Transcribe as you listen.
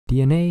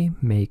DNA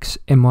makes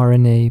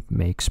mRNA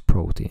makes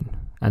protein.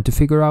 And to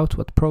figure out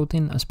what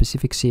protein a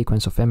specific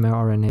sequence of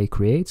mRNA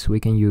creates,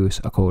 we can use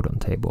a codon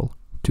table.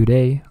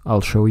 Today,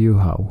 I'll show you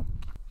how.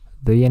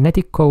 The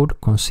genetic code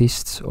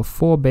consists of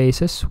 4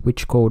 bases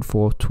which code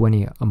for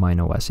 20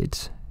 amino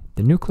acids.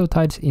 The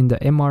nucleotides in the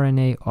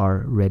mRNA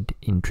are read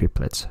in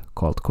triplets,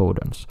 called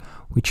codons,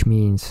 which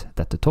means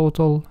that the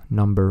total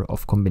number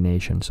of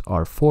combinations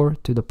are 4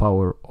 to the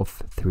power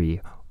of 3,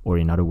 or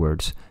in other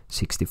words,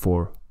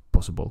 64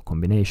 possible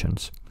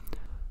combinations.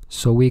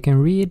 So we can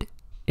read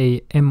a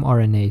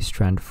mRNA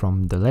strand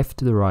from the left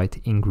to the right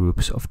in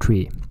groups of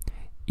 3.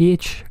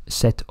 Each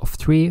set of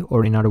 3,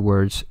 or in other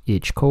words,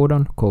 each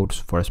codon codes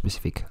for a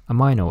specific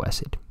amino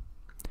acid.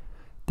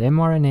 The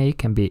mRNA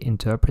can be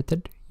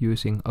interpreted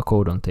using a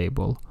codon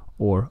table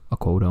or a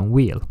codon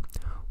wheel.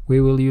 We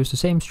will use the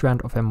same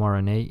strand of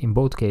mRNA in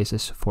both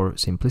cases for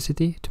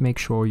simplicity to make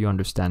sure you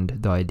understand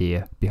the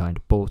idea behind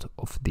both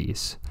of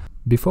these.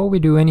 Before we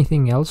do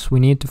anything else,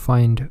 we need to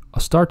find a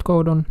start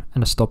codon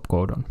and a stop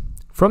codon.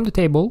 From the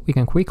table, we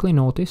can quickly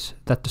notice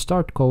that the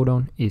start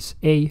codon is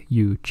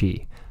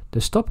AUG.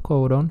 The stop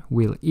codon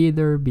will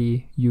either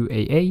be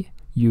UAA,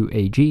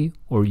 UAG,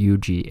 or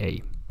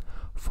UGA.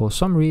 For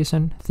some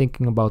reason,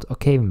 thinking about a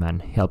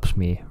caveman helps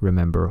me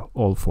remember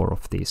all 4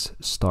 of these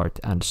start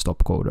and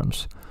stop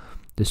codons.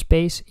 The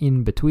space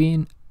in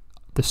between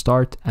the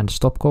start and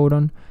stop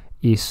codon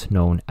is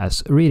known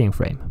as a reading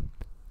frame.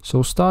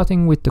 So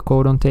starting with the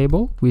codon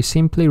table, we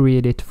simply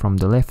read it from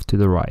the left to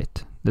the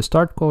right. The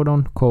start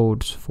codon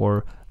codes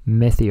for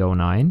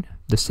methionine.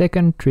 The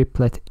second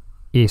triplet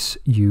is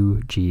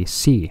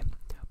UGC.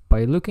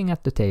 By looking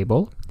at the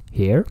table,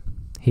 here,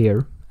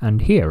 here,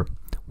 and here,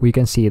 we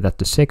can see that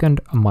the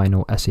second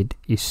amino acid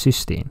is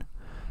cysteine.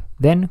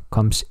 Then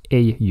comes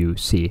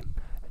AUC.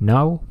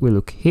 Now we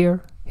look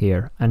here,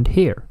 here, and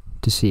here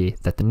to see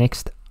that the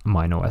next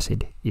amino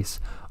acid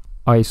is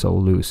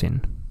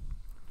isoleucine.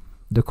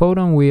 The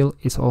codon wheel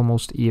is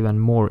almost even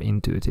more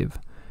intuitive.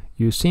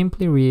 You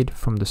simply read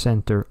from the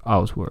center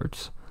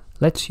outwards.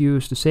 Let's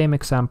use the same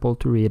example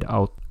to read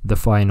out the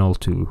final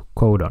 2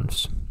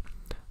 codons.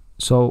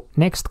 So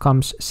next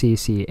comes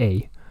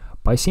CCA.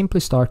 By simply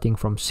starting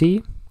from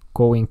C,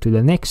 going to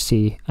the next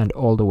C and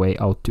all the way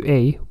out to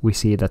A, we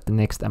see that the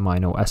next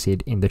amino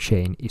acid in the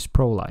chain is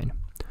proline.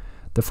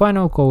 The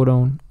final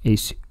codon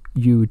is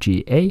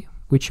UGA,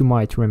 which you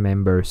might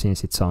remember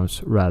since it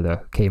sounds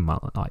rather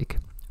caveman-like.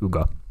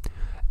 Uga.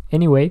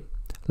 Anyway,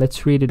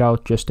 let's read it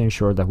out just to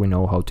ensure that we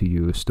know how to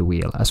use the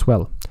wheel as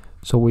well.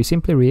 So we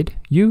simply read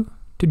U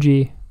to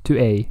G to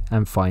A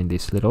and find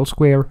this little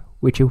square,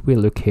 which if we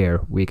look here,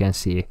 we can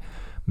see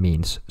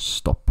means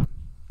stop.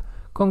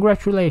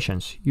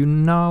 Congratulations, you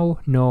now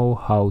know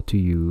how to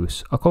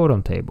use a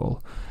codon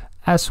table,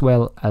 as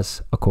well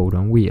as a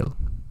codon wheel.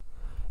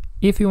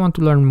 If you want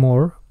to learn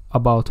more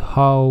about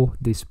how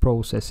this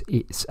process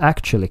is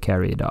actually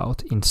carried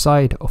out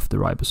inside of the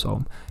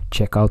ribosome,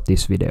 check out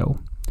this video.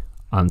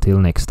 Until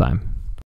next time.